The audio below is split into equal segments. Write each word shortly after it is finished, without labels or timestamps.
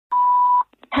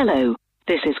Hello,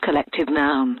 this is Collective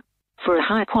Noun. For a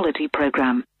high-quality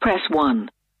program, press 1.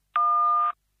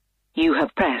 You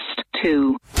have pressed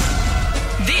 2.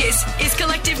 This is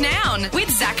Collective Noun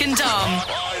with Zach and Dom.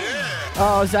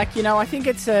 Oh, Zach, I think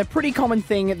it's a pretty common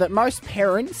thing that most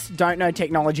parents don't know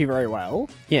technology very well.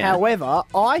 Yeah. However,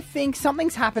 I think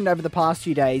something's happened over the past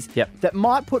few days that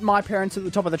might put my parents at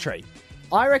the top of the tree.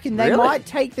 I reckon they might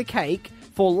take the cake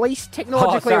for least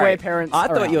technologically aware parents. I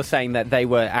thought around. you were saying that they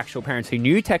were actual parents who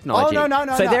knew technology. Oh, no.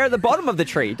 So they're at the bottom of the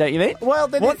tree, don't you mean? Well,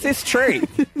 what's this tree?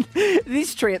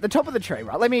 This tree at the top of the tree,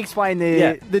 right? Let me explain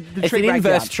the tree. It's an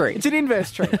inverse tree. It's an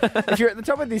inverse tree. If you're at the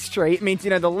top of this tree, it means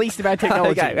the least about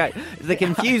technology. Okay. It's a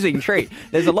confusing tree.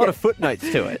 There's a lot of footnotes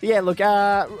to it. Yeah, look,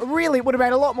 really, it would have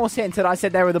made a lot more sense that I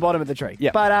said they were at the bottom of the tree.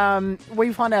 Yeah. But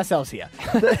we find ourselves here.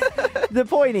 The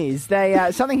point is,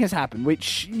 something has happened,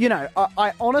 which,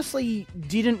 I honestly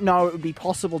didn't know it would be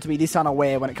possible to be this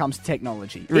unaware when it comes to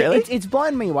technology. Really? It's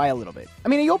blown me away a little bit. I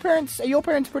mean, are your parents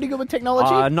pretty good with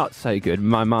technology? Not so good.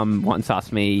 My mum once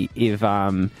asked me if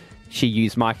she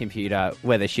used my computer,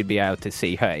 whether she'd be able to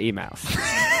see her emails.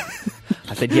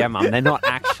 I said, yeah, Mum, they're not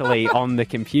actually on the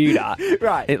computer.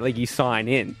 Right. You sign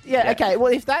in. Yeah, okay.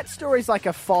 Well, if that story's like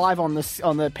a 5 on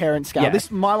the parent scale,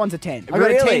 my one's a 10. I got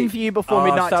a 10 for you before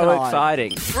midnight so tonight.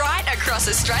 Exciting. Right across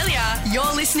Australia,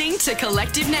 you're listening to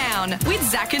Collective Noun with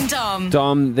Zach and Dom.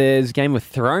 Dom, there's Game of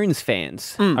Thrones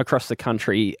fans across the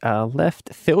country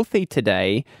left filthy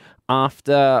today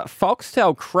after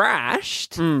Foxtel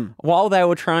crashed while they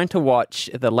were trying to watch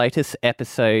the latest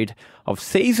episode of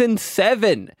Season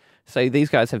 7. So these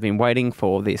guys have been waiting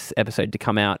for this episode to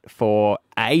come out for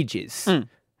ages.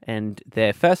 And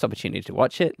their first opportunity to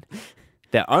watch it,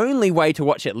 their only way to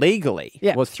watch it legally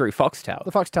was through Foxtel.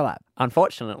 The Foxtel app.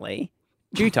 Unfortunately,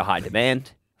 due to high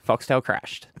demand, Foxtel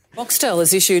crashed. Foxtel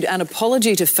has issued an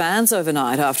apology to fans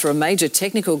overnight after a major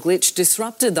technical glitch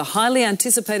disrupted the highly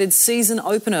anticipated season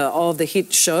opener of the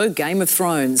hit show Game of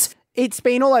Thrones. It's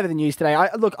been all over the news today.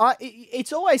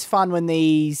 It's always fun when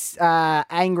these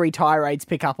angry tirades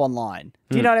pick up online.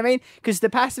 Do you know what I mean? Because the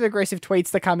passive-aggressive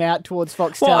tweets that come out towards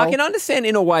Foxtel... Well, I can understand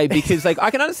in a way because, I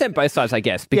can understand both sides, I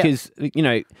guess, because,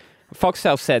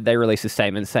 Foxtel said they released a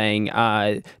statement saying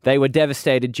they were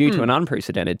devastated due to an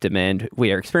unprecedented demand.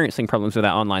 We are experiencing problems with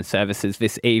our online services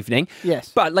this evening.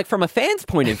 Yes. But, from a fan's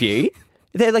point of view...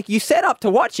 They're you set up to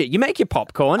watch it. You make your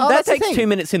popcorn. That takes 2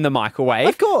 minutes in the microwave.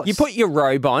 Of course. You put your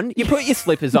robe on. You put your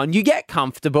slippers on. You get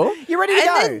comfortable. You're ready to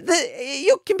go. And then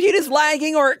your computer's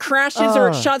lagging or it crashes or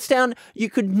it shuts down. You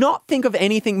could not think of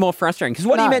anything more frustrating. Because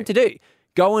what are you meant to do?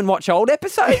 Go and watch old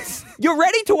episodes? You're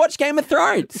ready to watch Game of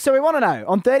Thrones. So we want to know,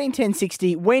 on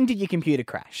 131060, when did your computer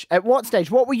crash? At what stage?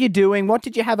 What were you doing? What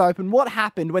did you have open? What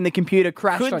happened when the computer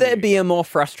crashed Could on there you? be a more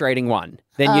frustrating one?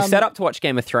 Then you set up to watch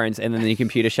Game of Thrones and then your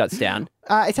computer shuts down?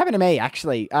 It's happened to me,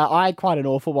 actually. I had quite an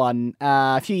awful one.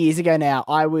 A few years ago now,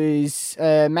 I was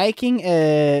making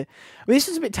a... Well, this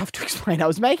is a bit tough to explain. I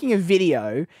was making a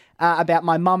video about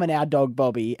my mum and our dog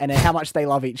Bobby and how much they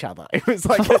love each other. It was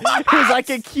like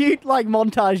a cute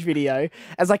montage video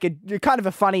as a kind of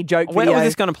a funny joke video. When was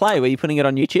this going to play? Were you putting it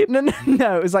on YouTube?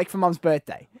 No. It was for Mum's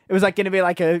birthday. It was going to be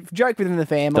a joke within the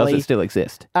family. Does it still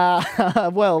exist?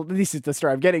 Well, this is the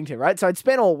story I'm getting to, right? So I'd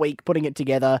spent all week putting it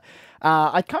together.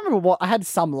 I can't remember what... I had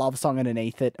some love song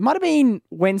underneath it. It might have been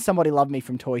When Somebody Loved Me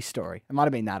from Toy Story. It might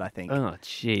have been that, I think. Oh,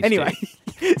 jeez. Anyway.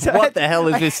 So what the hell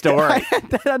is this story? I had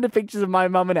that under pictures of my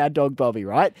mum and our dog Bobby,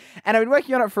 right? And I've been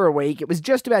working on it for a week. It was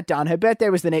just about done. Her birthday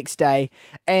was the next day.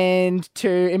 And to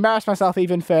embarrass myself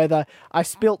even further, I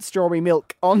spilt strawberry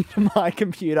milk onto my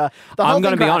computer. I'm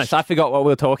going to be honest. I forgot what we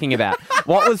were talking about.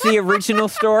 What was the original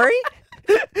story?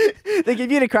 The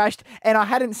computer crashed and I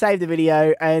hadn't saved the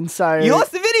video, and so... You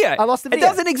lost the video? I lost the video. It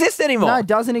doesn't exist anymore? No, it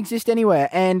doesn't exist anywhere.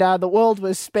 And the world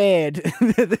was spared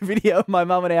the video of my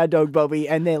mum and our dog Bobby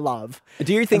and their love.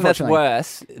 Do you think that's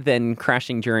worse than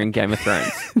crashing during Game of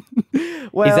Thrones?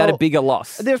 Well, is that a bigger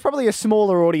loss? There's probably a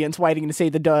smaller audience waiting to see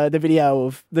the video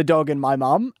of the dog and my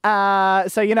mum.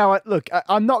 So you know what? Look,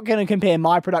 I'm not going to compare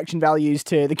my production values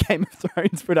to the Game of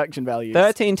Thrones production values.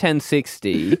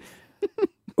 131060...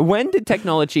 When did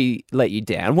technology let you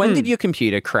down? When did your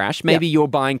computer crash? Maybe you're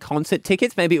buying concert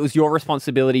tickets. Maybe it was your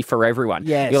responsibility for everyone.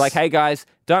 Yes. You're like, hey, guys,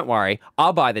 don't worry.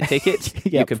 I'll buy the tickets.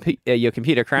 Your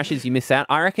computer crashes. You miss out.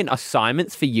 I reckon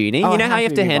assignments for uni. You know how you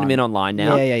have to hand them in online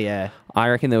now? Yeah. I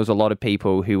reckon there was a lot of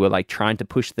people who were trying to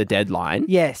push the deadline.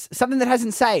 Yes, something that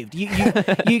hasn't saved. You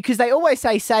because they always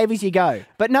say save as you go,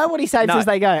 but nobody saves as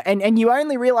they go. And you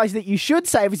only realise that you should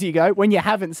save as you go when you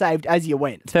haven't saved as you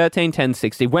went.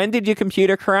 131060. When did your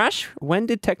computer crash? When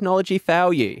did technology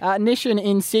fail you? Nishan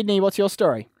in Sydney, what's your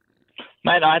story?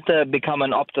 Mate, I had to become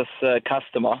an Optus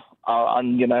customer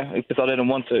because I didn't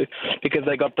want to, because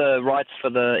they got the rights for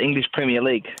the English Premier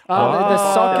League. Oh, the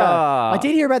soccer. I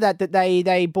did hear about that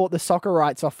they bought the soccer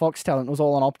rights off Foxtel and it was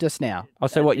all on Optus now. Oh,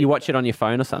 so what, you watch it on your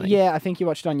phone or something? Yeah, I think you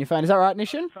watched it on your phone. Is that right,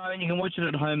 Nishan? And you can watch it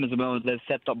at home as well. There's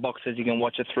set-top boxes you can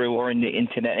watch it through, or in the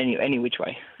internet, any which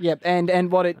way. Yep,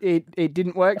 and what, it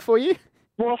didn't work for you?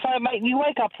 Well, so, mate, you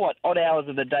wake up, odd hours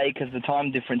of the day because the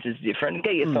time difference is different.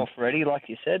 Get yourself ready, like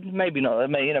you said. Maybe not,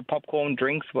 popcorn,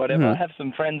 drinks, whatever. Have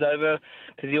some friends over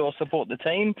because you all support the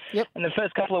team. Yep. And the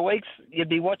first couple of weeks, you'd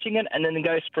be watching it, and then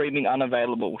go streaming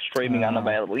unavailable.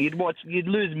 You'd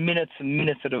lose minutes and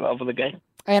minutes of the game.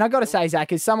 And I got to say,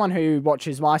 Zach, as someone who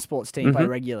watches my sports team play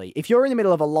regularly, if you're in the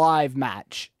middle of a live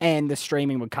match and the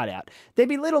streaming would cut out, there'd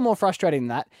be little more frustrating than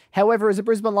that. However, as a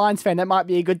Brisbane Lions fan, that might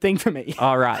be a good thing for me.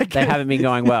 All right. They haven't been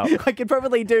going well. I could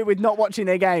probably do with not watching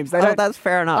their games. That's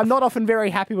fair enough. I'm not often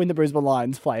very happy when the Brisbane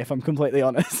Lions play, if I'm completely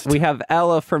honest. We have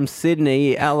Ella from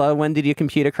Sydney. Ella, when did your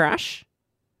computer crash?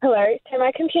 Hello. So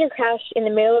my computer crashed in the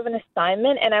middle of an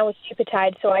assignment and I was super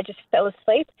tired, so I just fell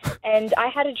asleep. And I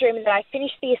had a dream that I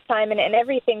finished the assignment and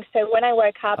everything, so when I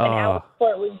woke up an hour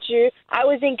before it was due, I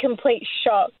was in complete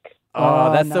shock.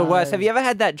 Oh, that's the worst. Have you ever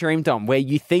had that dream, Dom, where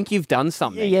you think you've done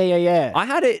something? Yeah. I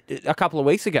had it a couple of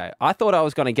weeks ago. I thought I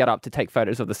was going to get up to take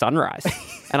photos of the sunrise,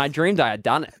 and I dreamed I had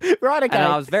done it. Right, okay. And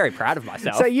I was very proud of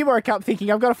myself. So you woke up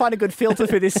thinking, I've got to find a good filter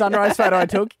for this sunrise photo I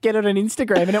took, get it on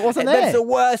Instagram, and it wasn't there. That's the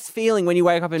worst feeling when you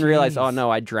wake up and realise, oh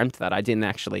no, I dreamt that. I didn't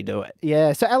actually do it.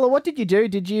 Yeah. So Ella, what did you do?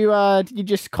 Did you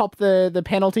just cop the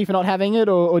penalty for not having it,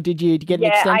 or did you get an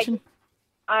extension?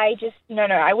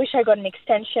 I wish I got an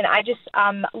extension. I just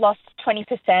lost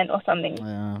 20% or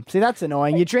something. See, that's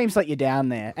annoying. Your dreams let you down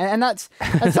there. And that's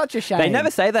such a shame. They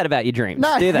never say that about your dreams,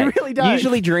 no, do they? They really don't.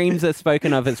 Usually dreams are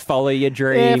spoken of as follow your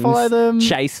dreams, follow them.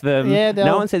 Chase them. Yeah,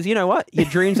 no one says, you know what? Your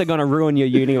dreams are going to ruin your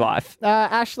uni life.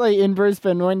 Ashley in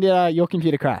Brisbane, when did your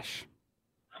computer crash?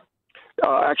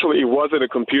 Actually, it wasn't a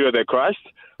computer that crashed.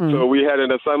 So we had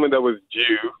an assignment that was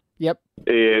due. Yep.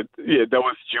 That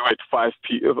was due at 5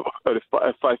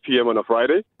 p.m. on a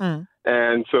Friday.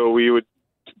 And so we were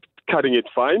cutting it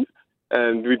fine,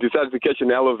 and we decided to catch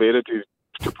an elevator to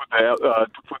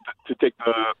take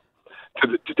the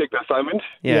assignment.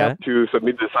 Yeah. To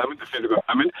submit the assignment, the physical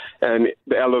assignment, and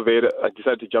I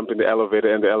decided to jump in the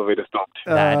elevator, and the elevator stopped.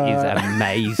 That is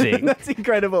amazing. That's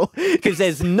incredible. Because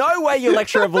there's no way your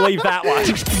lecturer believed that one.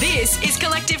 This is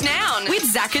Collective Noun with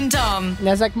Zach and Dom.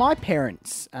 Now, Zach, my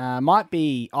parents might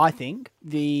be, I think,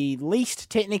 the least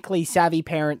technically savvy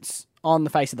parents on the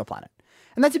face of the planet.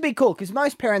 And that's a big call, because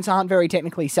most parents aren't very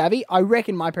technically savvy. I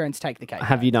reckon my parents take the cake.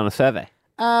 Have you done a survey?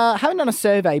 Haven't done a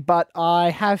survey, but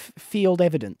I have field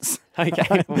evidence.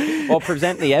 Okay. Well,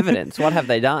 present the evidence. What have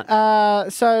they done?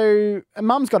 So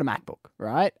Mum's got a MacBook,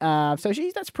 right? So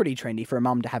that's pretty trendy for a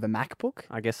mum to have a MacBook.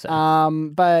 I guess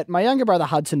so. But my younger brother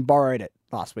Hudson borrowed it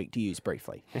last week to use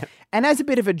briefly. Yep. And as a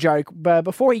bit of a joke, but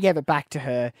before he gave it back to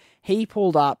her, he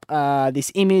pulled up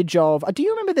this image of... do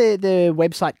you remember the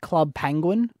website Club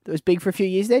Penguin that was big for a few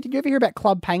years there? Did you ever hear about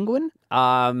Club Penguin?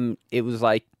 It was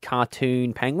like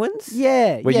cartoon penguins?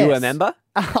 Yeah. Were you a member?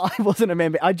 I wasn't a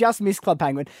member. I just missed Club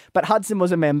Penguin, but Hudson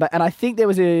was a member, and I think there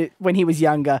was when he was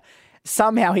younger,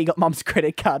 somehow he got Mum's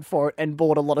credit card for it and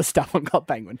bought a lot of stuff on Club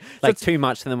Penguin. Like too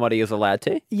much than what he was allowed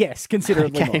to? Yes,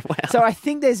 considerably more. Wow. So I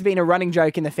think there's been a running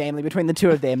joke in the family between the two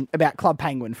of them about Club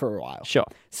Penguin for a while. Sure.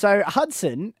 So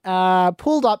Hudson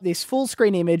pulled up this full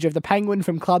screen image of the penguin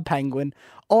from Club Penguin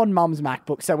on Mum's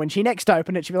MacBook. So when she next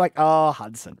opened it, she'd be like, oh,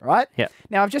 Hudson, right? Yeah.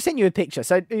 Now, I've just sent you a picture.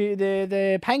 So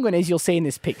the penguin, as you'll see in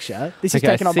this picture, this is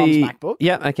taken on Mum's MacBook.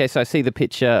 Yeah, okay, so I see the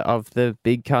picture of the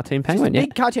big cartoon penguin.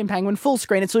 Big cartoon penguin, full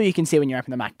screen. It's all you can see when you open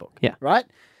the MacBook. Yeah. Right?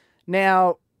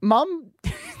 Now, Mum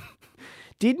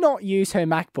did not use her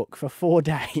MacBook for 4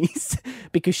 days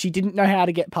because she didn't know how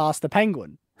to get past the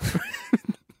penguin.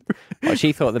 Well,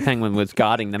 she thought the penguin was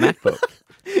guarding the MacBook.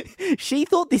 She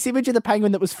thought this image of the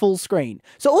penguin that was full screen.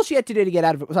 So all she had to do to get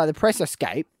out of it was either press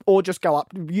escape or just go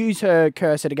up, use her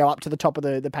cursor to go up to the top of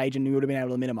the page, and you would have been able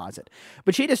to minimize it.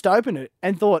 But she just opened it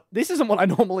and thought, this isn't what I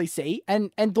normally see,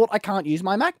 and thought, I can't use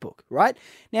my MacBook, right?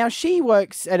 Now, she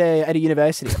works at a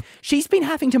university. She's been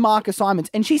having to mark assignments,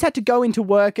 and she's had to go into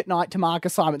work at night to mark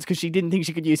assignments because she didn't think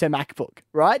she could use her MacBook,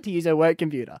 right? To use her work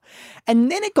computer.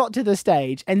 And then it got to the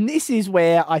stage, and this is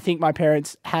where I think my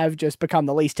parents have just become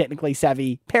the least technically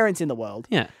savvy parents in the world.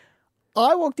 Yeah.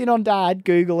 I walked in on Dad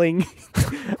Googling...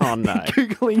 Oh, no.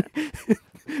 Googling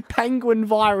penguin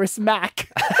virus Mac.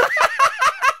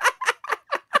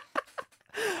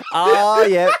 Oh,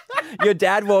 yeah. Your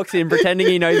dad walks in pretending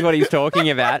he knows what he's talking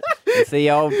about. It's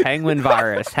the old penguin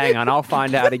virus. Hang on, I'll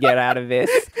find out how to get out of this.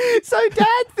 So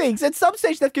Dad thinks at some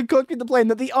stage they've concocted the plan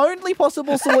that the only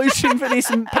possible solution for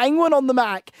this penguin on the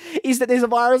Mac is that there's a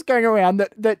virus going around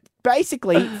that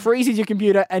basically freezes your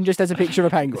computer and just has a picture of a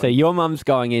penguin. So your mum's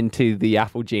going into the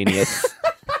Apple Genius,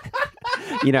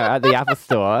 at the Apple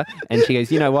store, and she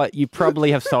goes, you know what? You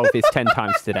probably have solved this 10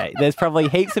 times today. There's probably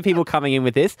heaps of people coming in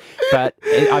with this, but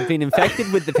I've been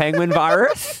infected with the penguin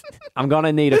virus. I'm going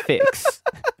to need a fix.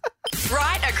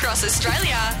 Right across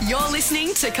Australia, you're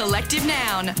listening to Collective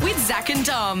Noun with Zach and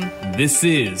Dom. This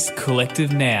is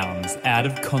Collective Noun's Out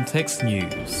of Context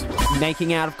News.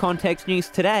 Making out of context news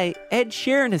today, Ed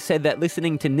Sheeran has said that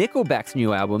listening to Nickelback's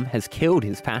new album has killed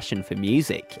his passion for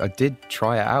music. I did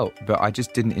try it out, but I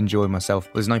just didn't enjoy myself.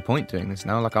 There's no point doing this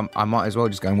now. I might as well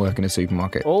just go and work in a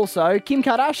supermarket. Also, Kim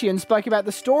Kardashian spoke about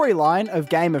the storyline of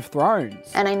Game of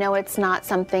Thrones. And I know it's not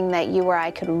something that you or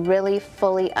I could really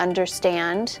fully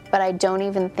understand, but I don't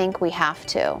even think we have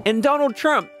to. And Donald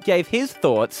Trump gave his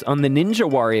thoughts on the Ninja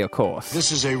Warrior course.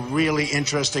 This is a really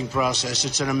interesting process.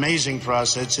 It's an amazing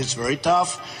process. It's very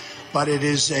tough, but it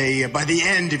is by the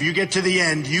end, if you get to the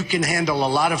end, you can handle a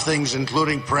lot of things,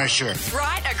 including pressure.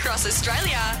 Right across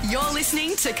Australia, you're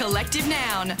listening to Collective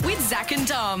Noun with Zach and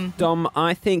Dom. Dom,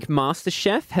 I think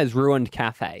MasterChef has ruined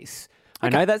cafes. Okay.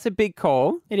 I know that's a big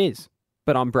call. It is.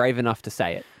 But I'm brave enough to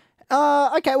say it.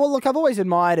 Okay, well, look, I've always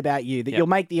admired about you that you'll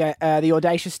make the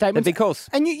audacious statements. The big calls.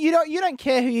 And you don't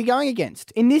care who you're going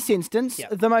against. In this instance,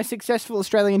 the most successful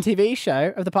Australian TV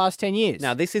show of the past 10 years.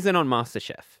 Now, this isn't on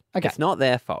MasterChef. Okay. It's not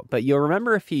their fault. But you'll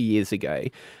remember a few years ago,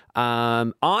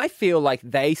 I feel like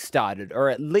they started, or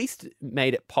at least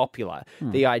made it popular,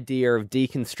 the idea of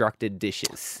deconstructed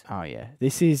dishes. Oh, yeah.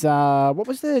 This is, what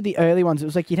was the early ones? It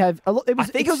was like you'd have a lot. I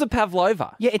think it was a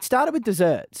pavlova. Yeah, it started with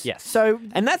desserts. Yes.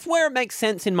 And that's where it makes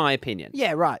sense, in my opinion.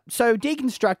 Yeah, right. So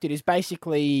deconstructed is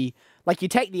basically like you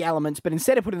take the elements, but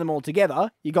instead of putting them all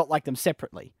together, you got like them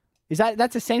separately.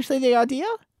 That's essentially the idea?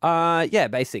 Yeah,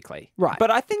 basically. Right. But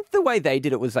I think the way they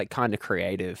did it was like kind of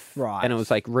creative. Right. And it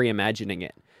was like reimagining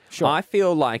it. Sure. I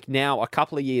feel like now, a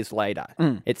couple of years later,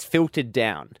 it's filtered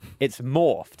down, it's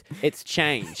morphed, it's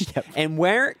changed. Yep. And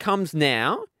where it comes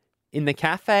now, in the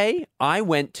cafe I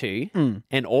went to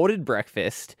and ordered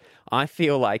breakfast, I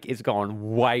feel like it's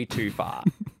gone way too far.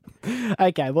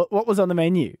 Okay, what was on the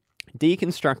menu?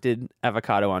 Deconstructed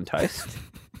avocado on toast.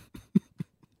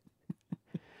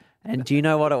 And do you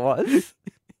know what it was?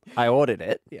 I ordered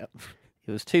it. Yep.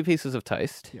 It was 2 pieces of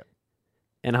toast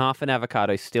and half an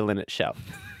avocado still in its shell.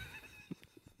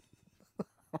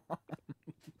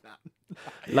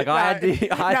 Like I had to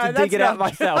dig it out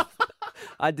myself.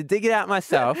 I had to dig it out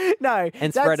myself. No,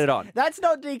 and spread it on. That's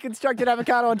not deconstructed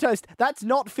avocado on toast. That's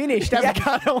not finished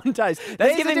avocado on toast.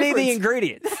 That's giving me the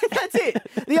ingredients. That's it.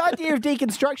 The idea of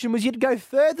deconstruction was you'd go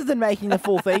further than making the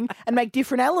full thing and make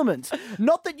different elements.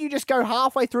 Not that you just go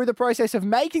halfway through the process of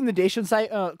making the dish and say,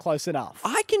 close enough.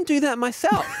 I can do that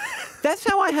myself. That's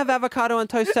how I have avocado on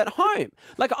toast at home.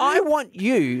 Like, I want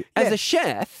you, as a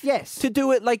chef, to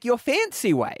do it like your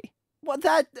fancy way. What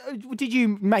did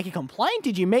you make a complaint?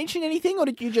 Did you mention anything, or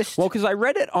did you just? Well, because I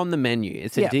read it on the menu.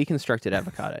 It's a deconstructed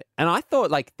avocado, and I thought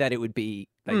like that it would be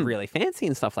like really fancy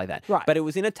and stuff like that. Right. But it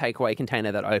was in a takeaway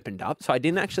container that opened up, so I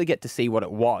didn't actually get to see what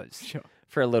it was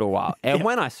for a little while. And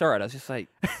when I saw it, I was just like,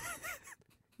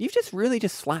 "You've just really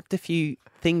just slapped a few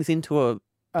things into a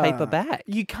paper bag."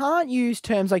 You can't use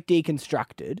terms like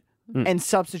deconstructed and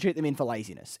substitute them in for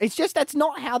laziness. It's just that's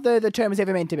not how the term is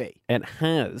ever meant to be. It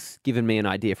has given me an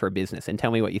idea for a business, and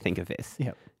tell me what you think of this.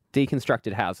 Yep.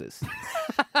 Deconstructed houses.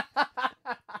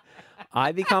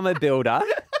 I become a builder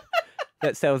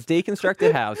that sells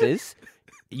deconstructed houses.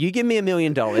 You give me $1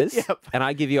 million, and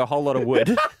I give you a whole lot of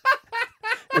wood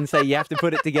and say you have to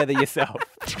put it together yourself.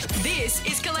 This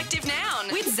is Collective Noun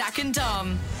with Zach and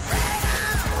Dom.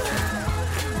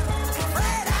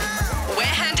 We're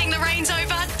handing the reins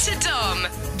over to Dom.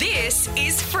 This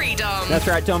is Freedom. That's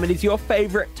right, Dom. It is your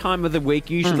favourite time of the week.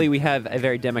 Usually we have a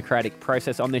very democratic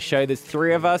process on this show. There's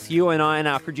 3 of us, you and I and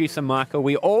our producer, Michael.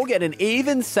 We all get an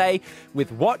even say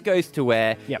with what goes to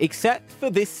where, except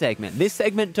for this segment. This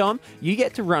segment, Dom, you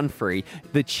get to run free.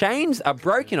 The chains are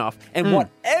broken off, and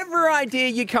whatever idea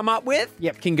you come up with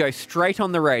can go straight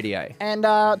on the radio. And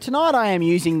tonight I am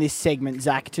using this segment,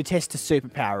 Zach, to test a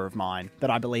superpower of mine that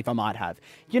I believe I might have.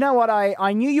 You know what?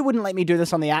 I knew you wouldn't let me do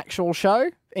this on the actual show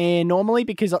normally,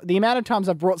 because the amount of times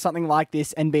I've brought something like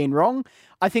this and been wrong,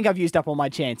 I think I've used up all my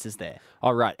chances there.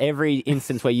 All right. Every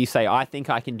instance where you say, I think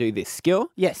I can do this skill.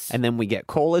 Yes. And then we get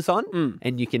callers on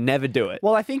and you can never do it.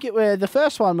 Well, I think the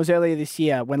first one was earlier this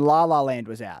year when La La Land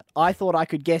was out. I thought I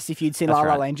could guess if you'd seen La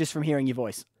La Land just from hearing your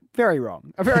voice. Very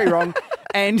wrong. Very wrong.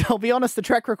 And I'll be honest, the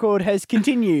track record has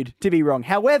continued to be wrong.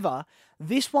 However,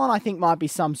 This one I think might be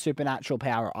some supernatural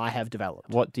power I have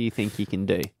developed. What do you think you can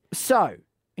do? So,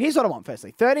 here's what I want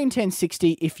firstly. 13 10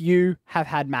 60 if you have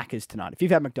had Maccas tonight. If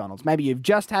you've had McDonald's. Maybe you've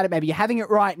just had it. Maybe you're having it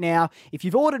right now. If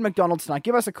you've ordered McDonald's tonight,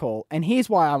 give us a call. And here's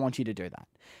why I want you to do that.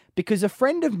 Because a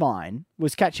friend of mine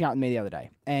was catching up with me the other day.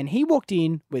 And he walked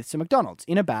in with some McDonald's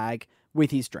in a bag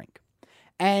with his drink.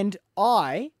 And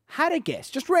I had a guess,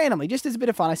 just randomly, just as a bit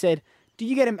of fun. I said, do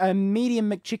you get a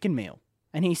medium McChicken meal?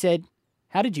 And he said,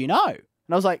 how did you know? And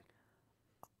I was like,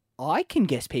 I can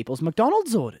guess people's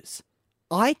McDonald's orders.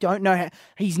 I don't know how.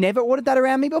 He's never ordered that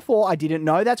around me before. I didn't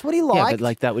know that's what he liked. Yeah, but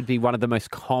like that would be one of the most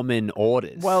common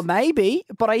orders. Well, maybe,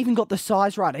 but I even got the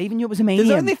size right. I even knew it was a medium.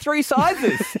 There's only 3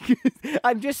 sizes.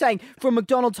 I'm just saying, from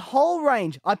McDonald's whole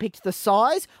range, I picked the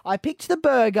size, I picked the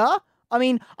burger. I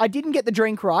mean, I didn't get the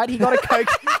drink right. He got a Coke.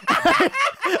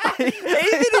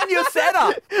 Even in your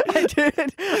setup.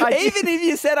 Even in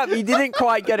your setup, you didn't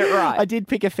quite get it right. I did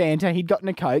pick a Fanta. He'd gotten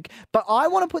a Coke. But I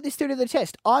want to put this through to the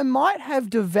test. I might have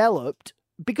developed,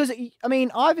 because, I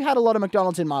mean, I've had a lot of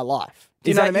McDonald's in my life.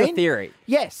 Do you know what I mean? Your theory?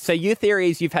 Yes. So your theory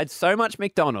is you've had so much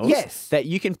McDonald's Yes. that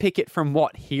you can pick it from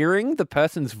what? Hearing the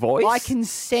person's voice? I can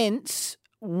sense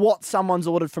what someone's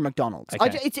ordered from McDonald's.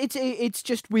 Okay. It's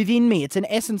just within me. It's an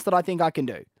essence that I think I can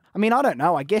do. I mean, I don't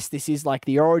know. I guess this is like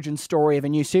the origin story of a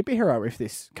new superhero if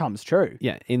this comes true.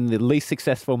 Yeah, in the least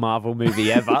successful Marvel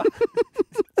movie ever,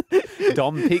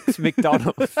 Dom picks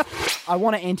McDonald's. I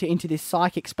want to enter into this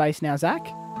psychic space now, Zach,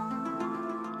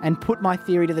 and put my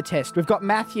theory to the test. We've got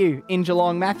Matthew in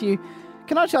Geelong. Matthew,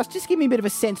 can I just give me a bit of a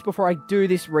sense before I do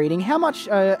this reading? How much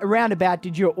around about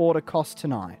did your order cost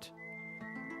tonight?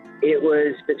 It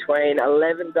was between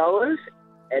 $11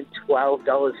 and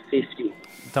 $12.50.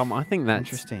 Dom, I think that's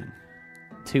interesting.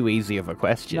 Too easy of a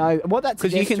question. No, what that's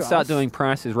because you can start doing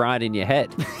prices right in your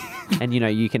head, and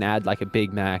you can add like a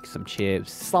Big Mac, some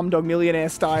chips, Slumdog Millionaire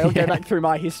style. Go back through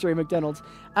my history of McDonald's.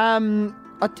 I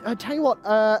tell you what,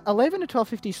 11 to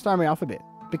 12.50 is throwing me off a bit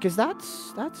because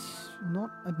that's not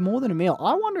more than a meal.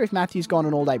 I wonder if Matthew's gone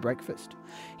an all-day breakfast.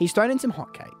 He's thrown in some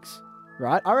hotcakes,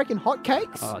 right? I reckon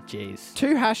hotcakes. Oh, jeez.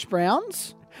 2 hash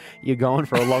browns. You're going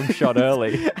for a long shot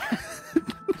early.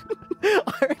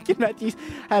 I reckon Matthew's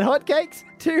had hotcakes,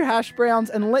 2 hash browns,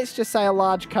 and let's just say a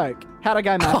large Coke. How'd I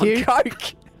go, Matthew? Oh,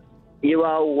 Coke. You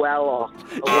are well off.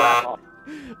 Well off.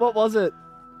 What was it?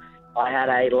 I had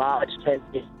a large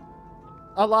 10-piece.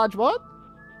 A large what?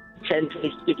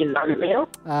 10-piece chicken nugget meal.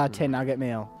 10 nugget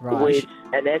meal, right. With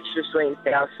an extra sweet and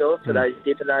sour sauce for those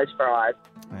dipping those fries.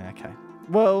 Okay.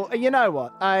 Well, you know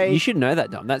what? You should know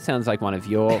that, Dom. That sounds like one of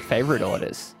your favourite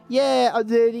orders. Yeah, I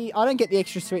don't get the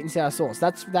extra sweet and sour sauce.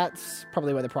 That's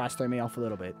probably where the price threw me off a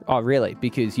little bit. Oh, really?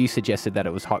 Because you suggested that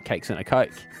it was hotcakes and a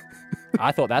Coke.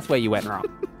 I thought that's where you went wrong.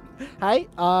 Hey,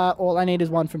 all I need is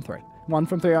 1 from 3. 1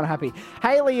 from 3, I'm happy.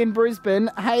 Hayley in Brisbane.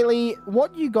 Hayley,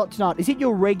 what you got tonight? Is it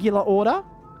your regular order?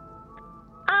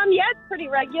 Yeah, it's pretty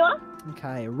regular.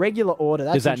 Okay, regular order.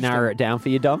 That's Does that narrow it down for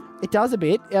you, Dom? It does a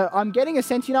bit. I'm getting a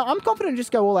sense, I'm confident to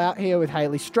just go all out here with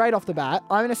Hayley straight off the bat.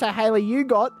 I'm going to say, Hayley, you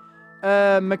got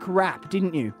McWrap,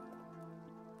 didn't you?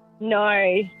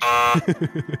 No.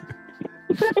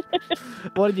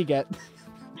 What did you get?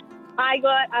 I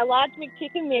got a large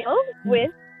McChicken meal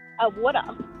with a water.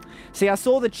 See, I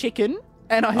saw the chicken.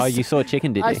 And you saw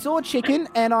chicken, did you? I saw chicken,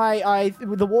 and I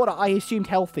with the water, I assumed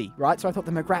healthy, right? So I thought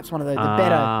the McWrap's one of the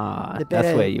better.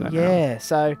 That's where you went wrong. Yeah,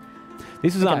 so...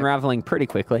 This is unraveling pretty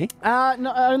quickly.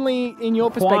 Not only in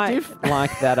your perspective. Quite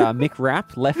like that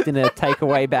McWrap left in a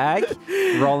takeaway bag,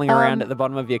 rolling around at the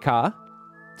bottom of your car.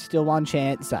 Still one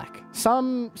chance, Zach.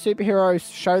 Some superheroes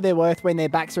show their worth when their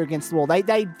backs are against the wall.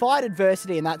 They fight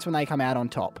adversity, and that's when they come out on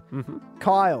top. Mm-hmm.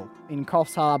 Kyle in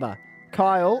Coffs Harbour.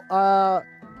 Kyle,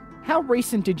 how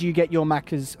recent did you get your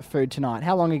Maccas food tonight?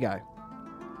 How long ago?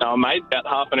 Oh, mate, about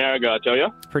half an hour ago, I tell you.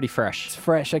 It's pretty fresh. It's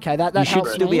fresh. Okay, that you helps should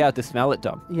still me. be able to smell it,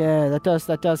 Dom. Yeah,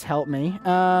 that does help me.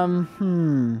 Kyle,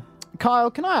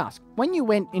 can I ask, when you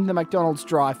went in the McDonald's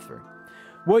drive-thru,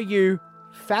 were you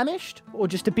famished or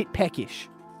just a bit peckish?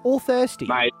 Or thirsty?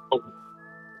 Mate,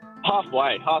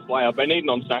 halfway. I've been eating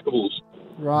on snackables.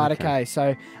 Right, okay,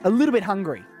 so a little bit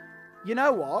hungry. You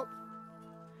know what?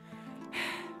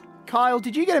 Kyle,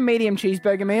 did you get a medium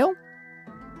cheeseburger meal?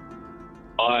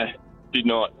 I did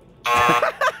not.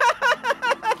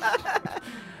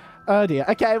 Oh, dear.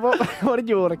 Okay, what did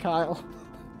you order, Kyle?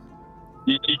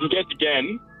 You can guess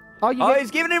again.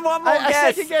 He's giving him one more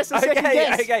guess. A second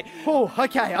guess. Okay. Oh,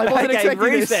 okay. I wasn't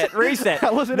expecting this. Reset.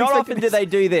 I wasn't Not expecting often this. do they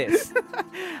do this.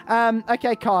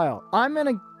 Okay, Kyle. I'm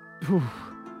going to...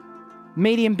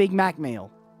 Medium Big Mac meal.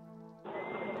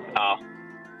 Oh.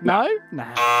 No? No.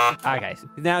 Okay,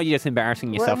 now you're just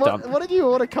embarrassing yourself, Dom. What did you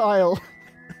order, Kyle?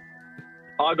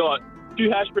 I got 2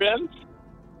 hash browns,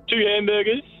 2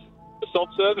 hamburgers, a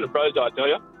soft serve, and a frozen, I tell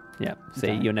you. Yeah.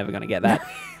 See, you're never going to get that.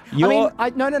 No.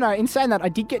 In saying that, I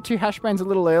did get 2 hash browns a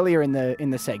little earlier in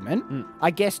the segment.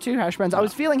 I guessed 2 hash browns. I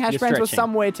was feeling hash browns were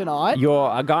somewhere tonight.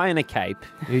 You're a guy in a cape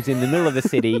who's in the middle of the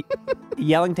city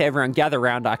yelling to everyone, gather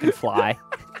round, I can fly.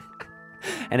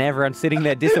 And everyone's sitting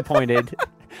there disappointed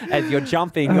as you're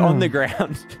jumping on the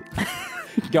ground,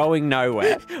 going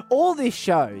nowhere. All this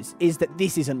shows is that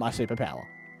this isn't my superpower.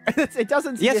 It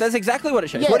doesn't. Yes, that's exactly what it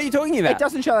shows. What are you talking about? It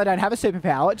doesn't show I don't have a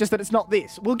superpower, just that it's not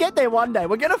this. We'll get there one day.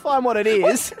 We're going to find what it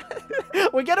is.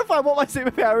 We're going to find what my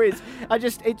superpower is.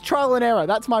 It's trial and error.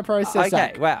 That's my process.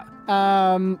 Okay, wow.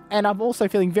 And I'm also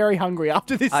feeling very hungry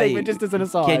after this segment, just as an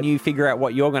aside. Can you figure out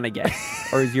what you're going to get?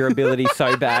 Or is your ability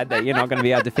so bad that you're not going to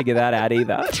be able to figure that out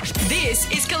either?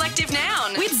 This is Collective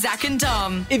Noun with Zach and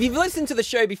Dom. If you've listened to the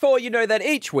show before, you know that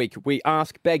each week we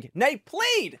ask, beg, nay,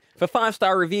 plead for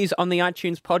 5-star reviews on the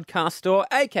iTunes podcast store,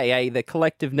 aka the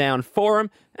Collective Noun Forum,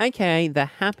 aka the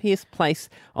happiest place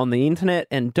on the internet.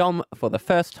 And Dom, for the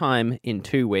first time in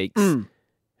 2 weeks,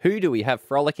 who do we have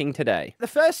frolicking today? The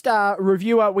first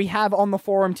reviewer we have on the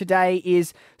forum today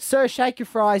is Sir Shaker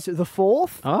Fries the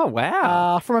Fourth. Oh,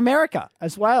 wow. From America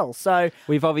as well. So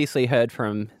we've obviously heard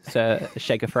from Sir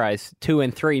Shaker Fries 2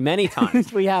 and 3 many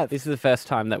times. We have. This is the first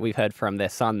time that we've heard from their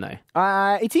son, though.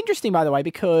 It's interesting, by the way,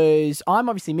 because I'm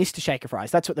obviously Mr. Shaker Fries.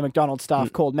 That's what the McDonald's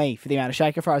staff called me for the amount of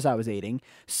Shaker Fries I was eating.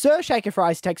 Sir Shaker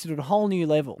Fries takes it to a whole new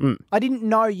level. I didn't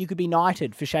know you could be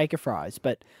knighted for Shaker Fries,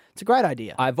 but it's a great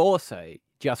idea. I've also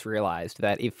just realised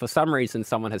that if for some reason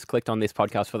someone has clicked on this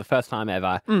podcast for the first time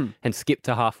ever and skipped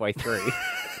to halfway through,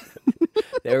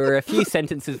 there were a few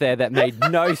sentences there that made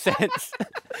no sense.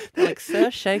 They're like, Sir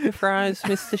Shaker Fries,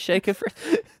 Mr. Shaker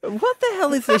Fries. What the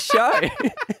hell is this show?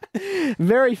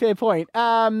 Very fair point.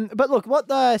 But look, what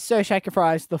the Sir Shaker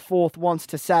Fries the Fourth wants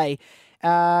to say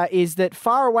is that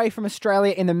far away from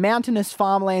Australia in the mountainous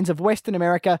farmlands of Western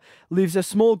America lives a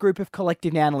small group of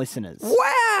Collective Noun listeners.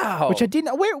 Wow! Which I didn't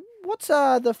know. What's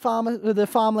the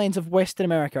farmlands of Western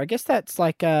America? I guess that's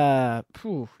like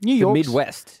New York,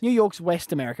 Midwest. New York's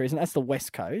West America, isn't it? That's the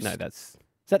West Coast. No, that's...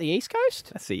 Is that the East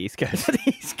Coast? That's the East Coast. The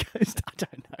East Coast? I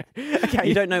don't know. Okay.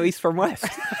 You don't know East from West?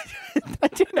 I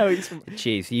do know East from...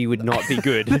 Jeez, you would not be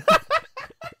good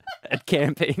at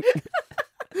camping.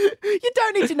 You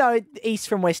don't need to know East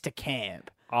from West to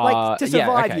camp. To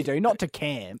survive, you do, not to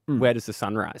camp. Where does the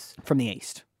sun rise? From the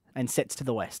east. And sets to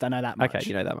the west. I know that much. Okay,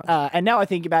 you know that much. And now I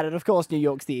think about it, of course, New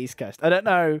York's the East Coast. I don't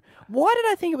know. Why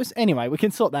did I think it was... Anyway, we can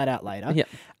sort that out later.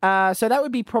 Yeah. So that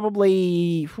would be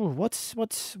probably...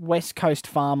 what's West Coast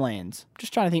farmlands?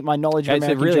 Just trying to think my knowledge of American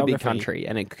geography. It's a really geography. big country,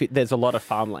 and there's a lot of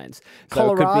farmlands. So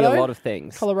Colorado? it could be a lot of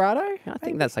things. Colorado? I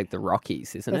think that's like the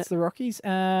Rockies, isn't That's the Rockies?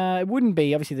 It wouldn't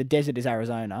be. Obviously, the desert is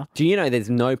Arizona. Do you know there's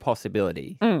no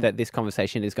possibility that this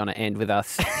conversation is going to end with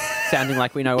us sounding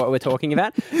like we know what we're talking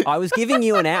about? I was giving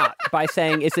you an out by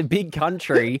saying it's a big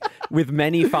country with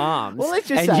many farms. Well, let's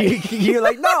just say... you're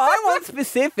like, no, I want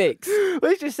specifics.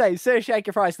 Let's just say Sir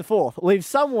Shaker Fries the Fourth lives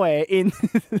somewhere in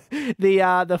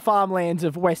the farmlands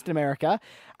of West America.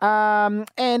 And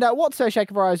what Sir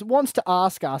Shaker Fries wants to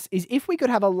ask us is if we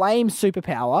could have a lame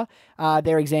superpower.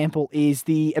 Their example is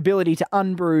the ability to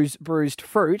unbruise bruised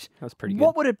fruit. That's pretty good.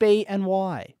 What would it be and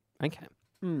why? Okay.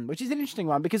 Which is an interesting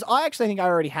one because I actually think I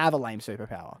already have a lame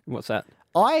superpower. What's that?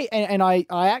 I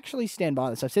actually stand by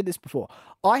this. I've said this before.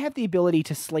 I have the ability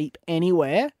to sleep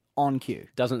anywhere on cue.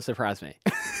 Doesn't surprise me.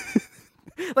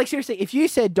 Like, seriously, if you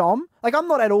said, Dom, like, I'm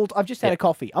not at all... I've just had a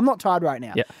coffee. I'm not tired right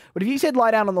now. But if you said lie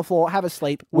down on the floor, have a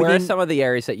sleep... Where are some of the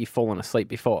areas that you've fallen asleep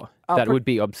before that would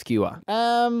be obscure?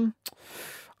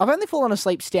 I've only fallen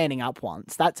asleep standing up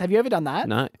once. Have you ever done that?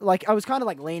 No. Like, I was kind of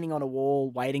like leaning on a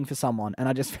wall, waiting for someone, and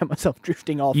I just found myself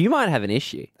drifting off. You might have an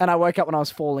issue. And I woke up when I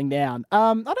was falling down.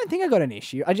 I don't think I got an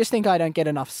issue. I just think I don't get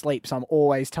enough sleep, so I'm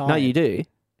always tired. No, you do.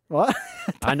 What?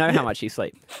 I know how much you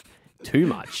sleep. Too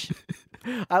much.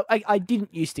 I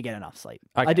didn't used to get enough sleep.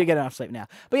 Okay. I do get enough sleep now.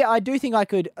 But yeah, I do think I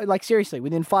could, like, seriously,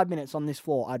 within 5 minutes on this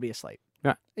floor, I'd be asleep.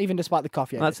 Right. Even despite the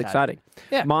coffee I That's just had. exciting.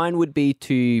 Yeah. Mine would be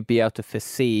to be able to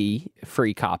foresee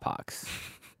free car parks.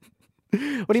 What do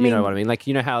you mean? You know what I mean? Like,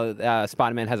 you know how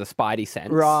Spider-Man has a spidey sense?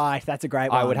 Right, that's a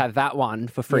great one. I would have that one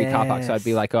for free car parks. So I'd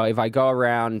be like, oh, if I go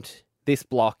around this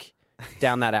block,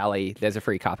 down that alley, there's a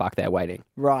free car park there waiting.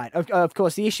 Right. Of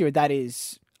course, the issue with that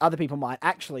is other people might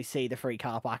actually see the free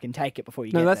car park and take it before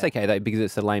you get there. No, that's okay, though, because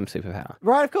it's a lame superpower.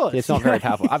 Right, of course. It's not very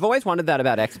powerful. I've always wondered that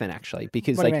about X-Men, actually,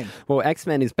 because, What do you mean? well,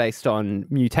 X-Men is based on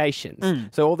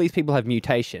mutations. So all these people have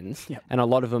mutations, and a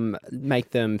lot of them make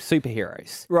them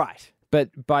superheroes. Right.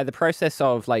 But by the process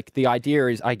of like the idea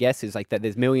is, I guess, is like that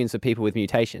there's millions of people with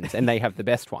mutations and they have the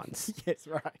best ones. Yes,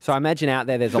 right. So I imagine out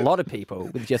there's a lot of people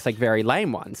with just like very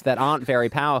lame ones that aren't very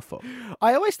powerful.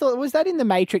 I always thought, was that in The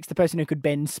Matrix, the person who could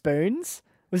bend spoons?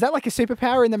 Was that like a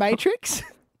superpower in The Matrix?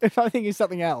 If I think it's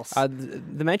something else.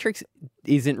 The Matrix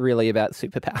isn't really about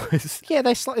superpowers. Yeah,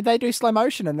 they do slow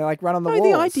motion and they like run on the walls.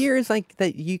 The idea is like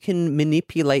that you can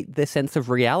manipulate the sense of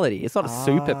reality. It's not a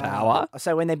superpower.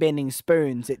 So when they're bending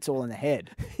spoons, it's all in the head.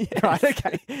 Yes. Right,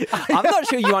 okay. I'm not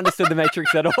sure you understood The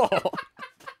Matrix at all.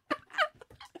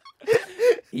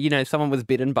 You know, someone was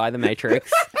bitten by The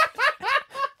Matrix.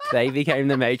 They became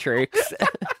The Matrix.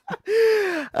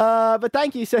 But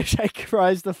thank you, Sir Shake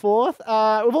Rose the Fourth.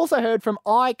 We've also heard from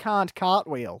I Can't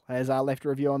Cartwheel, as left a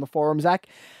review on the forum, Zach,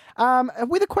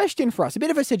 with a question for us, a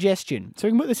bit of a suggestion. So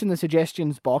we can put this in the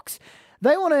suggestions box.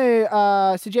 They want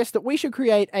to suggest that we should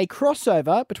create a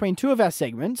crossover between two of our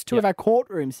segments, two of our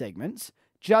courtroom segments,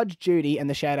 Judge Judy and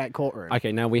the Shout Out Courtroom.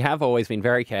 Okay, now we have always been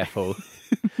very careful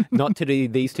not to do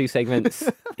these two segments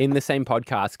in the same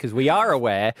podcast because we are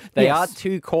aware they are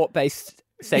two court-based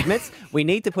segments. We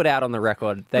need to put out on the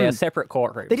record they are separate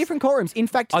courtrooms. They're different courtrooms. In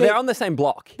fact, they're on the same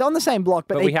block. They're on the same block,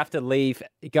 but we have to leave,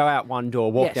 go out one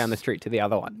door, walk down the street to the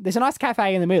other one. There's a nice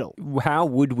cafe in the middle. How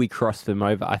would we cross them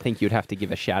over? I think you'd have to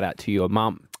give a shout out to your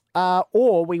mum.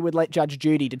 Or we would let Judge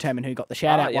Judy determine who got the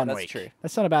shout out one that's week. True.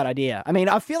 That's not a bad idea. I mean,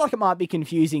 I feel like it might be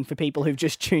confusing for people who've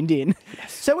just tuned in.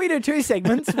 Yes. So we do two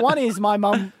segments. One is my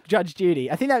mum, Judge Judy.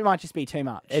 I think that might just be too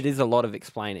much. It is a lot of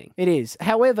explaining. It is.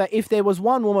 However, if there was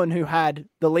one woman who had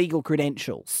the legal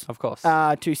credentials, of course,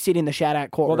 to sit in the shout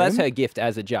out courtroom. Well, that's her gift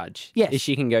as a judge. Yes. Is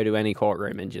she can go to any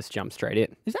courtroom and just jump straight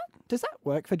in. Does that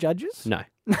work for judges? No.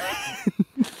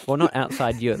 Well, not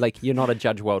outside you. Like, you're not a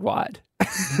judge worldwide.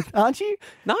 Aren't you?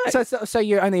 No. So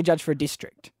you're only a judge for a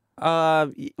district?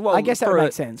 Well, I guess that would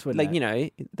make sense, wouldn't it? Like, you know,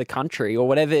 the country or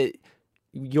whatever,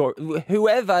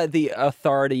 whoever the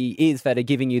authority is that are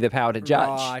giving you the power to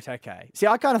judge. Right, okay. See,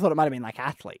 I kind of thought it might have been like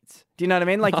athletes. Do you know what I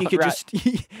mean? Like you could just,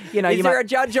 you know. Is there a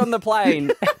judge on the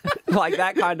plane? Like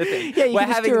that kind of thing. Yeah, we're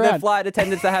having the flight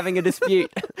attendants are having a dispute.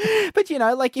 But you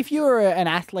know, like if you were an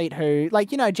athlete who,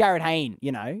 like, you know, Jared Hayne,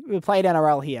 you know, who played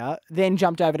NRL here, then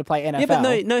jumped over to play NFL. Yeah,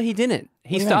 but no, he didn't.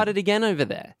 He started again over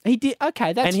there. He did.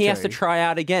 Okay, that's and he true. has to try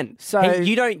out again. So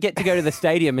you don't get to go to the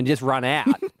stadium and just run out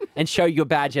and show your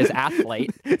badge as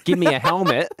athlete. Give me a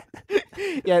helmet.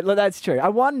 Yeah, look, that's true. I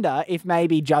wonder if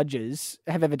maybe judges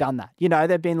have ever done that. You know,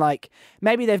 they've been like,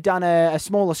 maybe they've done a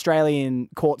small Australian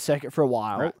court circuit for a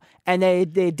while, right, and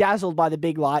they're dazzled by the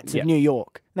big lights of New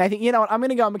York. And they think, you know what, I'm going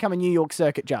to go and become a New York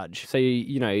circuit judge. So,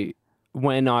 you know,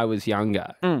 when I was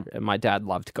younger, my dad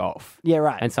loved golf. Yeah,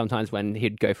 right. And sometimes when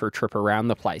he'd go for a trip around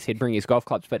the place, he'd bring his golf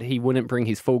clubs, but he wouldn't bring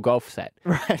his full golf set.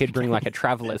 Right. He'd bring like a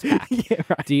traveler's pack. Yeah,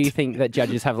 right. Do you think that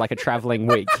judges have like a traveling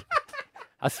wig?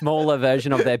 A smaller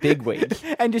version of their big wig.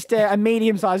 And just a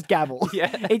medium-sized gavel.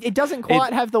 Yeah. It doesn't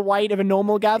quite have the weight of a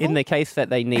normal gavel. In the case that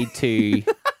they need to,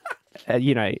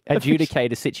 you know,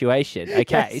 adjudicate a situation, a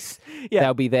case,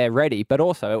 they'll be there ready, but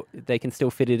also they can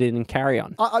still fit it in and carry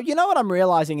on. You know what I'm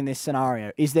realising in this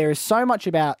scenario is there is so much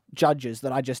about judges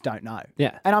that I just don't know.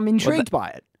 Yeah. And I'm intrigued by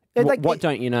it. What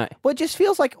don't you know? Well, it just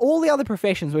feels like all the other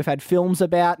professions we've had films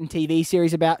about and TV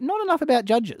series about, not enough about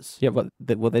judges. Yeah, well,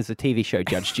 there's a TV show,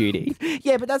 Judge Judy.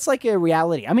 Yeah, but that's like a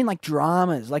reality. I mean, like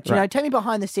dramas. Like, you know, take me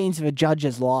behind the scenes of a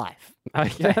judge's life.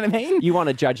 Okay. You know what I mean? You want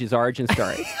a judge's origin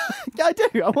story. I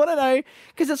do. I want to know,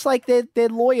 because it's like they're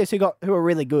lawyers who are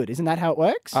really good. Isn't that how it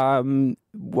works?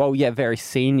 Well, yeah, very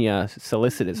senior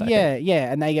solicitors, I think.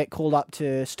 Yeah, and they get called up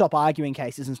to stop arguing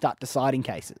cases and start deciding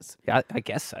cases. Yeah, I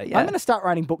guess so, yeah. I'm going to start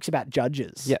writing books about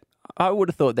judges. Yeah. I would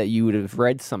have thought that you would have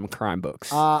read some crime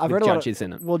books I've with read judges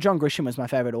in it. Well, John Grisham was my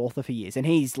favourite author for years, and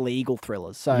he's legal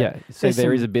thrillers. So yeah, so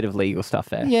there is a bit of legal stuff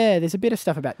there. Yeah, there's a bit of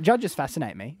stuff about... Judges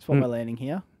fascinate me. That's what we're learning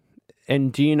here.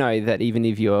 And do you know that even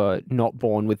if you're not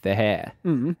born with the hair,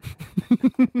 that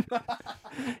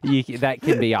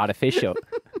can be artificial?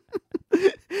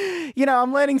 You know,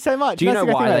 I'm learning so much. Do you know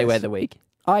why they wear the wig?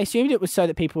 I assumed it was so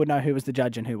that people would know who was the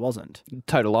judge and who wasn't.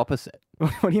 Total opposite.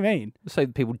 What do you mean? So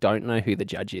people don't know who the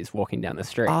judge is walking down the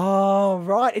street. Oh,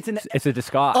 right. It's a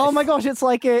disguise. Oh my gosh, it's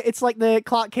like the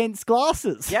Clark Kent's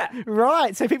glasses. Yeah.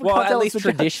 Right. So people can't tell at least it's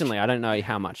the traditionally, judge. I don't know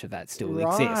how much of that still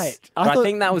Right. exists. I I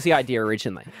think that was the idea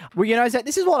originally. Well, you know, Zach,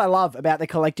 this is what I love about the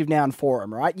Collective Noun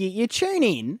Forum, right? You tune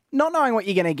in, not knowing what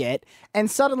you're going to get, and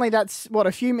suddenly that's,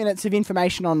 a few minutes of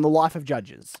information on the life of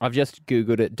judges. I've just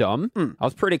Googled it, Dom. I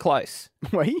was pretty close.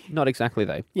 Were you? Not exactly,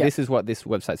 though. Yeah. This is what this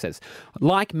website says.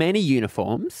 Like many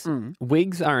uniforms,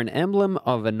 wigs are an emblem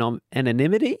of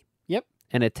anonymity. Yep.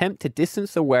 An attempt to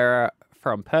distance the wearer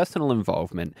from personal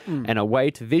involvement and a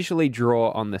way to visually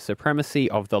draw on the supremacy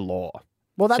of the law.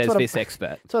 Well, that's says what this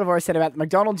expert. That's what I've always said about the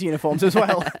McDonald's uniforms as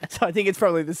well. So I think it's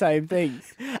probably the same thing.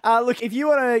 Look, if you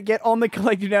want to get on the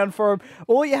Collective Noun Forum,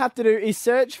 all you have to do is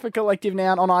search for Collective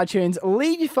Noun on iTunes,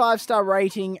 leave your 5-star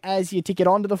rating as your ticket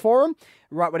onto the forum,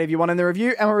 write whatever you want in the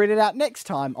review, and we'll read it out next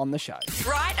time on the show.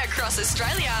 Right across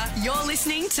Australia, you're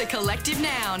listening to Collective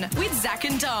Noun with Zach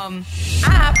and Dom.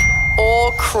 App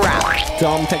or crap?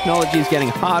 Dom, technology is getting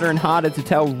harder and harder to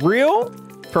tell real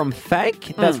from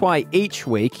fake. That's why each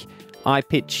week I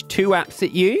pitch 2 apps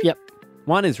at you. Yep.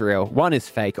 One is real, one is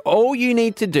fake. All you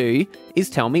need to do is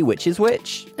tell me which is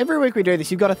which. Every week we do this,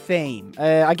 you've got a theme.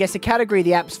 I guess a category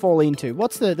the apps fall into.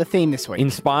 What's the theme this week?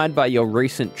 Inspired by your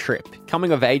recent trip.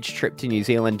 Coming of age trip to New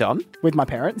Zealand, Dom. With my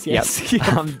parents, yes. Yep.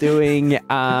 I'm doing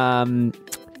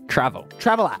travel.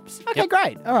 Travel apps. Okay,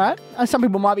 great. All right. Some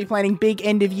people might be planning big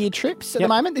end-of-year trips at the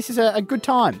moment. This is a good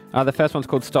time. The first one's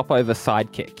called Stopover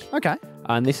Sidekick. Okay.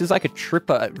 And this is like a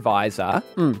trip advisor,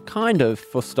 kind of,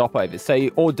 for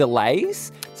stopovers. Or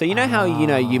delays. So you know how,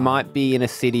 you might be in a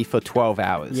city for 12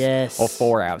 hours. Yes. Or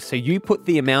 4 hours. So you put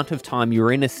the amount of time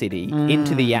you're in a city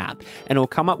into the app, and it'll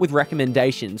come up with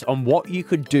recommendations on what you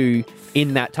could do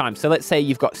in that time. So let's say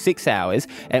you've got 6 hours.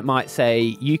 It might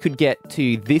say you could get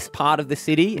to this part of the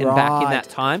city and back in that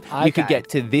time. Okay. You could get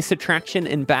to this attraction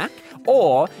and back.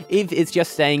 Or if it's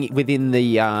just staying within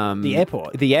the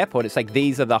airport. The airport, it's like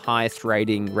these are the highest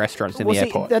rating restaurants in the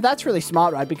airport. That's really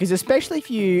smart, right? Because especially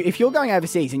if you're going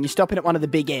overseas and you're stopping at one of the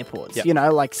big airports,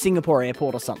 like Singapore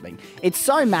Airport or something, it's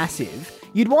so massive.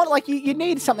 You'd want you'd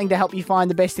need something to help you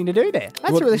find the best thing to do there.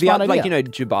 That's a really smart idea.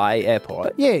 Like Dubai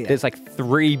Airport. Yeah. There's like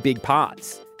 3 big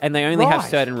parts. And they only have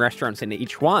certain restaurants in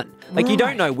each one. Like you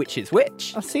don't know which is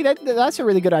which. I see that's a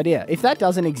really good idea. If that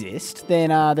doesn't exist,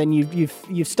 then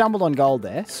you've stumbled on gold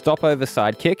there. Stopover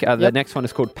Sidekick. The next one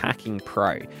is called Packing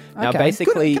Pro. Now,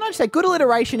 basically, can I just say good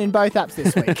alliteration in both apps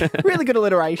this week? Really good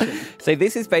alliteration. So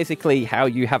this is basically how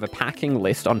you have a packing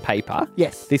list on paper.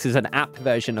 Yes. This is an app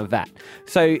version of that.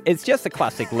 So it's just a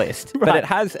classic list, but it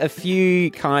has a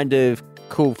few kind of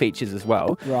cool features as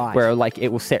well, where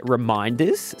it will set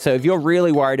reminders. So if you're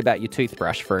really worried about your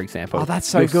toothbrush, for example, that's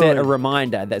so you'll good. set a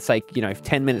reminder that's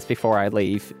 10 minutes before I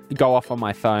leave, go off on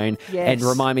my phone and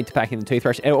remind me to pack in the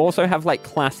toothbrush. It'll also have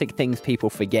classic things people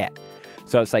forget.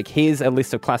 So it's here's a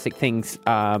list of classic things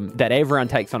that everyone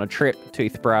takes on a trip,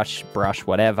 toothbrush, brush,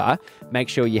 whatever. Make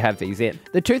sure you have these in.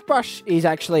 The toothbrush is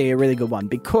actually a really good one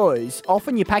because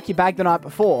often you pack your bag the night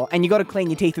before and you got to clean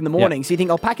your teeth in the morning. So you think,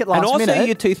 I'll pack it last minute. And also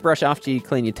your toothbrush after you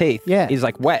clean your teeth is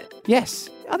wet. Yes.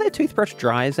 Are there toothbrush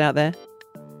dryers out there?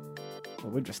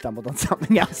 Well, we've just stumbled on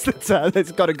something else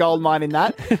that's got a gold mine in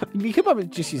that. You could probably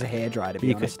just use a hairdryer, to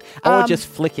be honest. Or just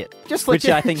flick it, which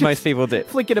I think most people do.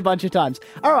 Flick it a bunch of times.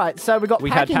 All right, so we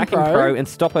had Packing Pro and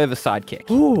Stopover Sidekick.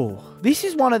 Ooh, this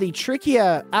is one of the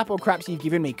trickier Apple craps you've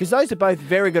given me because those are both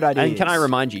very good ideas. And can I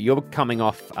remind you, you're coming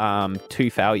off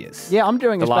 2 failures. Yeah, I'm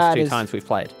doing the as last bad 2 times we've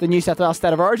played. The New South Wales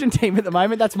State of Origin team at the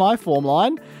moment. That's my form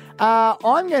line.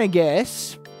 I'm going to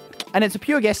guess... And it's a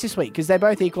pure guess this week because they're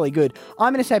both equally good.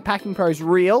 I'm going to say Packing Pro's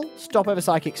real, Stopover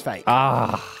Sidekick's fake.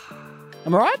 Am I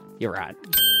right? You're right.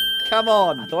 Come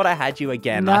on. I thought I had you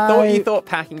again. No. I thought you thought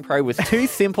Packing Pro was too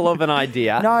simple of an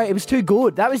idea. No, it was too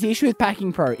good. That was the issue with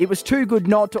Packing Pro. It was too good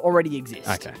not to already exist.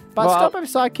 Okay. But Stopover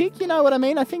Sidekick, you know what I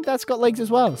mean? I think that's got legs as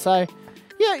well. So...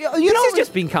 Yeah, this has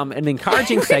just become an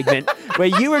encouraging segment where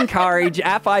you encourage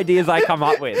app ideas I come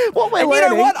up with. What we're and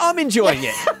learning. You know what? I'm enjoying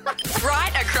it.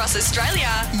 Right across Australia,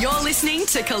 you're listening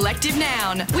to Collective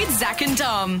Noun with Zach and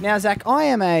Dom. Now, Zach, I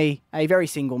am a very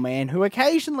single man who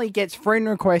occasionally gets friend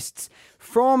requests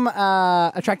from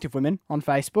attractive women on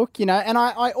Facebook, and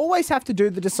I always have to do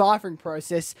the deciphering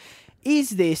process. Is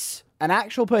this an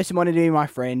actual person wanting to be my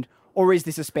friend, or is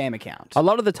this a spam account? A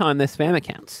lot of the time, they're spam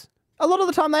accounts. A lot of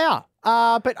the time they are.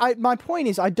 But my point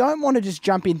is I don't want to just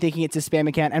jump in thinking it's a spam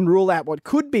account and rule out what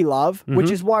could be love,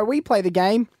 which is why we play the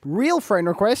game real friend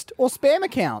request or spam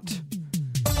account.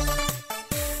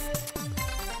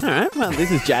 All right, well, this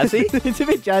is jazzy. It's a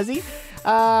bit jazzy.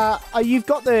 You've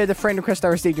got the friend request I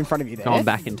received in front of you there. Gone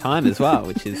back in time as well,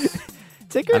 which is...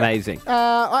 amazing.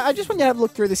 I just want you to have a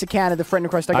look through this account of the friend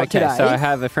request I got today. Okay, so I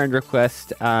have a friend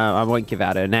request. I won't give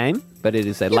out her name, but it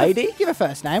is a lady. Give a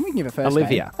first name. We can give a first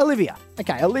Olivia. name. Olivia.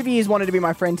 Okay, Olivia's wanted to be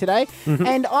my friend today.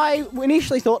 And I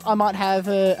initially thought I might have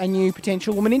a new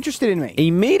potential woman interested in me.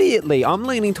 Immediately, I'm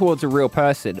leaning towards a real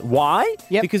person. Why?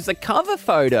 Because the cover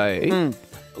photo...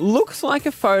 looks like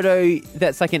a photo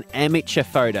that's like an amateur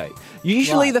photo.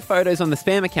 Usually Right. the photos on the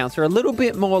spam accounts are a little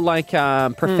bit more like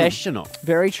professional.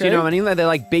 Very Do true. you know what I mean? Like, they're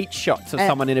like beach shots of And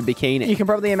someone in a bikini. You can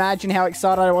probably imagine how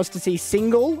excited I was to see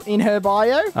single in her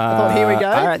bio. I thought, here we go.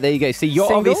 All right, there you go. See, you're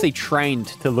Single? obviously trained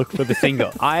to look for the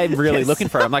single. I'm really Yes. looking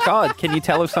for it. I'm like, oh, can you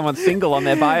tell if someone's single on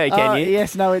their bio, can you?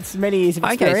 Yes, no, it's many years of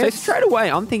Okay, experience. so straight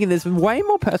away, I'm thinking there's way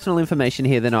more personal information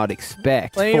here than I'd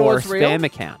expect Leaning for a towards real. spam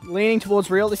account. Leaning towards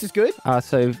real, this is good.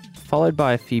 So followed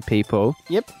by a few people.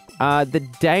 Yep. The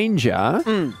danger,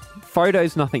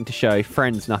 photos nothing to show,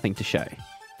 friends nothing to show.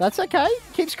 That's okay.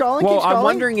 Keep scrolling, Well, keep scrolling. I'm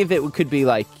wondering if it could be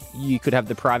like you could have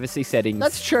the privacy settings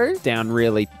That's true. down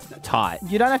really tight.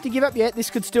 You don't have to give up yet. This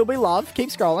could still be love. Keep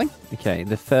scrolling. Okay,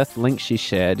 the first link she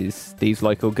shared is these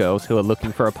local girls who are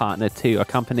looking for a partner to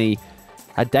accompany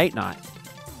a date night.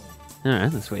 All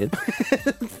right, that's weird.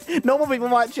 Normal people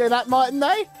might share that, mightn't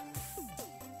they?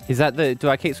 Is that the... Do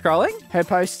I keep scrolling? Her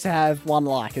posts have 1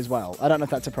 like as well. I don't know if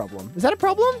that's a problem. Is that a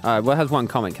problem? Well, it has 1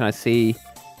 comment. Can I see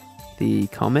the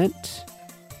comment?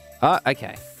 Oh,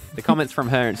 okay. The comment's from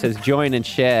her. It says, join and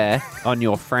share on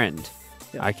your friend.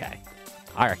 Okay.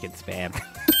 I reckon spam.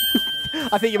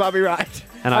 I think you might be right.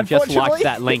 And I've just liked Unfortunately-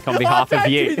 that link on behalf of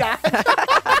Don't you. do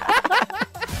that.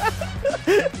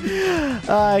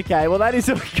 Okay, well, that is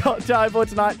all we got time for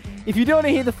tonight. If you do want to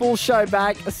hear the full show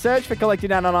back, search for Collective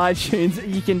Noun on iTunes.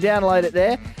 You can download it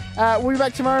there. We'll be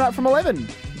back tomorrow night from 11.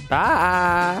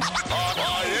 Bye.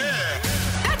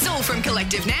 That's all from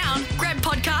Collective Noun. Grab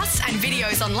podcasts and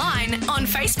videos online on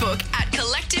Facebook at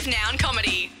Collective Noun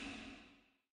Comedy.